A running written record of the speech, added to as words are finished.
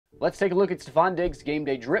Let's take a look at Stefon Diggs' game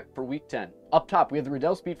day drip for week 10. Up top, we have the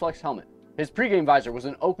Riddell Speedflex helmet. His pregame visor was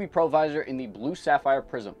an Oakley Pro visor in the blue sapphire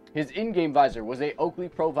prism. His in-game visor was a Oakley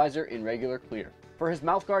Pro visor in regular clear. For his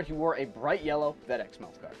mouthguard, he wore a bright yellow FedEx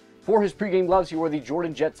mouthguard. For his pregame gloves, he wore the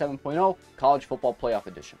Jordan Jet 7.0 College Football Playoff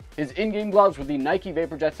Edition. His in-game gloves were the Nike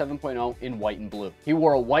VaporJet 7.0 in white and blue. He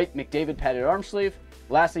wore a white McDavid padded arm sleeve.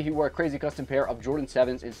 Lastly, he wore a crazy custom pair of Jordan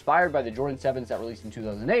 7s inspired by the Jordan 7s that released in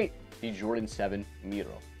 2008, the Jordan 7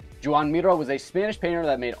 Miro. Joan Miro was a Spanish painter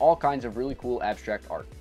that made all kinds of really cool abstract art.